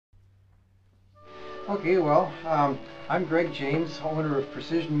Okay, well, I'm Greg James, owner of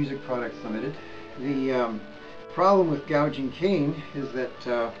Precision Music Products Limited. The problem with gouging cane is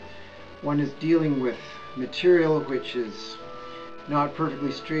that one is dealing with material which is not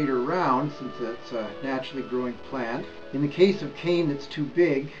perfectly straight or round, since it's a naturally growing plant. In the case of cane that's too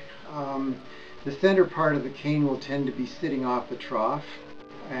big, the center part of the cane will tend to be sitting off the trough,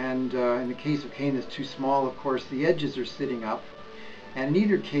 and in the case of cane that's too small, of course, the edges are sitting up. And in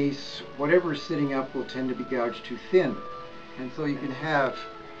either case, whatever is sitting up will tend to be gouged too thin. And so you can have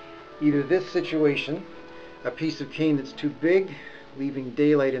either this situation, a piece of cane that's too big, leaving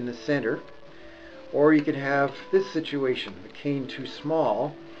daylight in the center, or you can have this situation, the cane too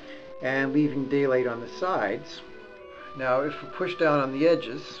small, and leaving daylight on the sides. Now, if we push down on the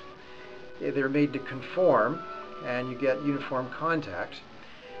edges, they're made to conform, and you get uniform contact.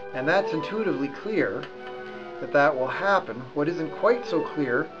 And that's intuitively clear that will happen. What isn't quite so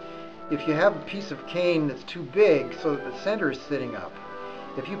clear, if you have a piece of cane that's too big so that the center is sitting up,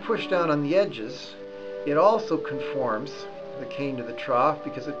 if you push down on the edges, it also conforms the cane to the trough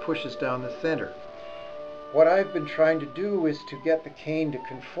because it pushes down the center. What I've been trying to do is to get the cane to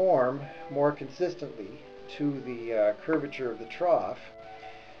conform more consistently to the curvature of the trough,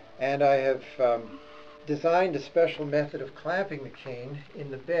 and I have designed a special method of clamping the cane in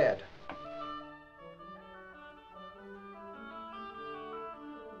the bed.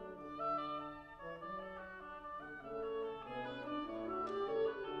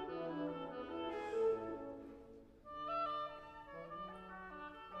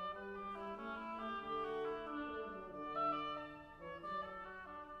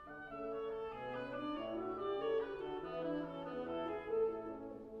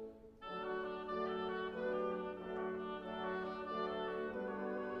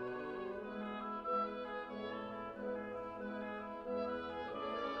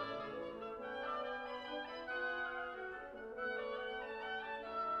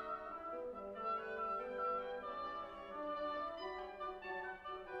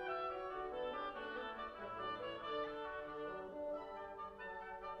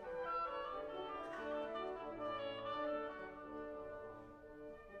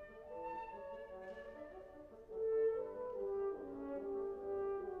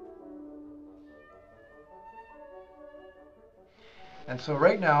 And so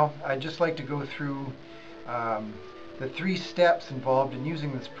right now, I'd just like to go through the 3 steps involved in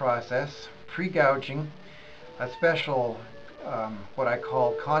using this process: pre-gouging, a special, what I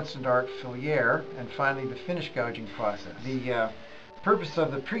call constant arc filiere, and finally the finish gouging process. The purpose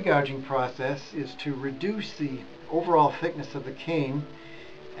of the pre-gouging process is to reduce the overall thickness of the cane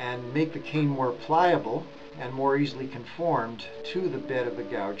and make the cane more pliable and more easily conformed to the bed of the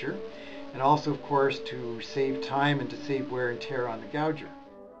gouger, and also, of course, to save time and to save wear and tear on the gouger.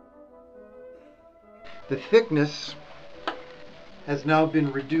 The thickness has now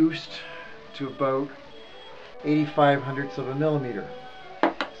been reduced to about 0.85 of a millimeter.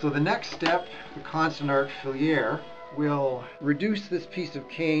 So the next step, the constant arc filiere, will reduce this piece of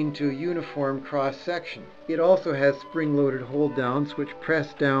cane to a uniform cross section. It also has spring-loaded hold downs which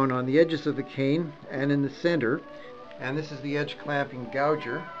press down on the edges of the cane and in the center. And this is the edge clamping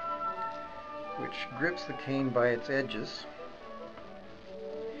gouger, which grips the cane by its edges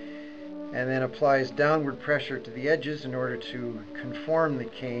and then applies downward pressure to the edges in order to conform the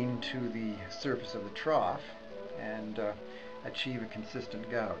cane to the surface of the trough and achieve a consistent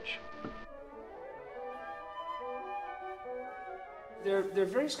gouge. There are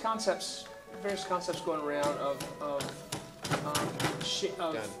various concepts going around of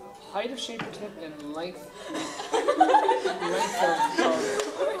height of shaper tip and length of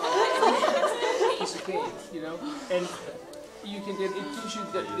piece of cane, you know, and it gives you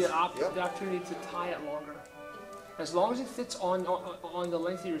the opportunity to tie it longer. As long as it fits on the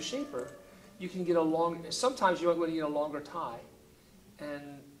length of your shaper, you can get a long. Sometimes you might want to get a longer tie,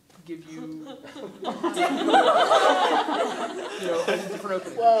 and give you, a different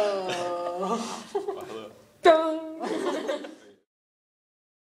opening. Whoa. Dun!